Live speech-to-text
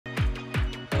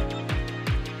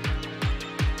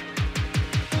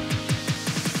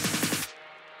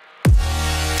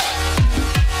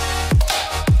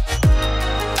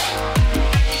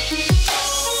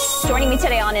me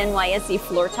today on NYSE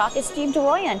Floor Talk is Steve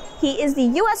Deroian. He is the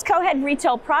U.S. Co-Head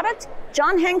Retail Product,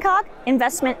 John Hancock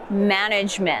Investment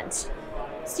Management.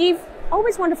 Steve,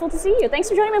 always wonderful to see you. Thanks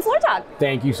for joining me on Floor Talk.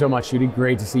 Thank you so much, Judy.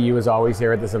 Great to see you as always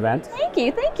here at this event. Thank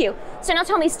you, thank you. So now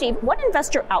tell me, Steve, what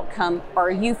investor outcome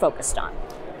are you focused on?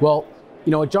 Well,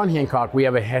 you know, at John Hancock, we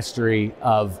have a history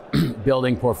of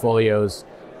building portfolios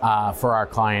for our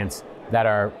clients that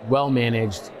are well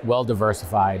managed, well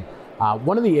diversified.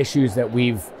 One of the issues that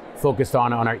we've focused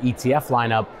on our ETF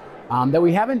lineup that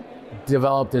we haven't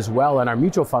developed as well in our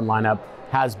mutual fund lineup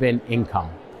has been income.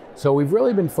 So we've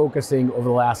really been focusing over the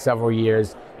last several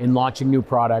years in launching new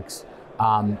products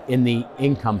in the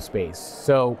income space.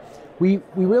 So we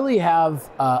really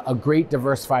have a great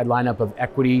diversified lineup of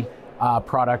equity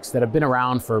products that have been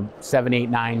around for 7, 8,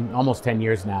 9, almost 10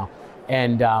 years now.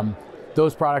 And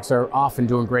those products are often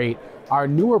doing great. Our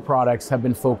newer products have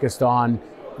been focused on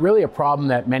really a problem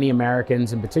that many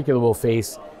Americans in particular will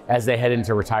face as they head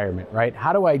into retirement, right?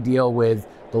 How do I deal with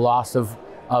the loss of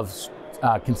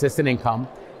consistent income,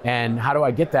 and how do I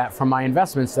get that from my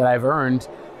investments that I've earned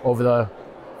over the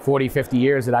 40, 50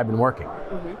 years that I've been working?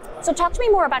 Mm-hmm. So talk to me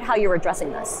more about how you're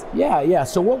addressing this. Yeah.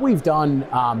 So what we've done,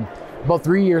 about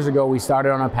 3 years ago, we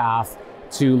started on a path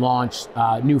to launch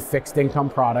new fixed income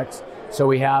products. So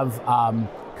we have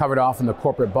covered off in the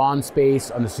corporate bond space,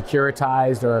 on the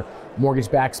securitized or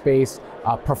mortgage-backed space,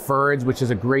 preferreds, which is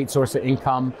a great source of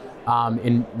income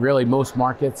in really most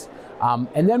markets.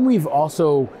 And then we've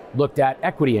also looked at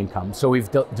equity income. So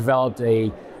we've developed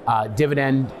a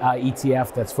dividend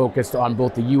ETF that's focused on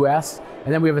both the US,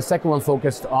 and then we have a second one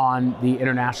focused on the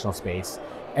international space.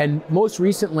 And most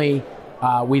recently,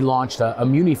 we launched a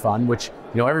muni fund, which,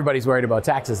 you know, everybody's worried about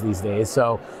taxes these days.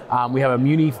 So we have a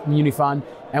muni fund,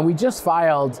 and we just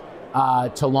filed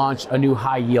to launch a new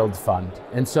high yield fund.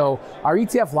 And so our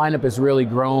ETF lineup has really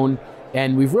grown,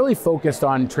 and we've really focused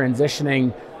on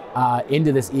transitioning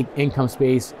into this income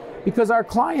space because our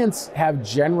clients have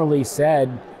generally said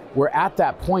we're at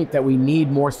that point that we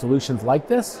need more solutions like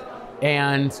this,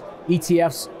 and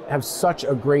ETFs have such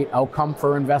a great outcome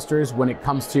for investors when it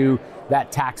comes to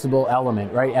that taxable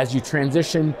element, right? As you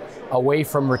transition away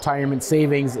from retirement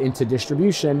savings into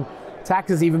distribution,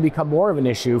 taxes even become more of an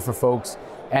issue for folks,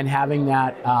 and having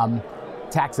that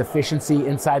tax efficiency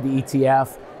inside the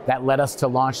ETF that led us to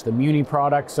launch the muni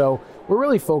product. So we're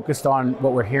really focused on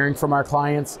what we're hearing from our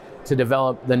clients to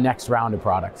develop the next round of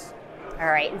products. All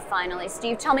right, and finally,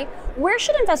 Steve, tell me, where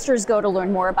should investors go to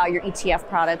learn more about your ETF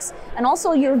products and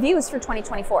also your views for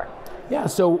 2024? Yeah,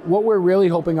 so what we're really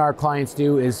hoping our clients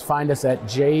do is find us at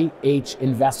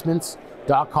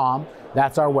jhinvestments.com.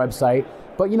 That's our website.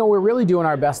 But, you know, we're really doing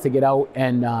our best to get out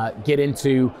and get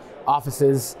into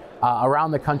offices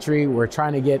around the country. We're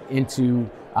trying to get into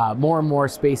more and more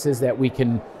spaces that we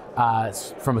can,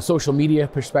 from a social media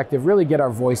perspective, really get our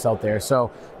voice out there.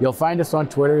 So you'll find us on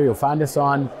Twitter, you'll find us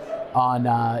on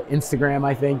Instagram,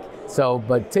 I think. So,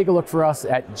 but take a look for us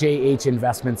at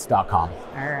jhinvestments.com.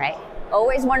 All right.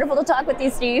 Always wonderful to talk with you,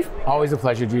 Steve. Always a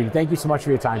pleasure, Judy. Thank you so much for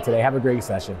your time today. Have a great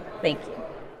session. Thank you.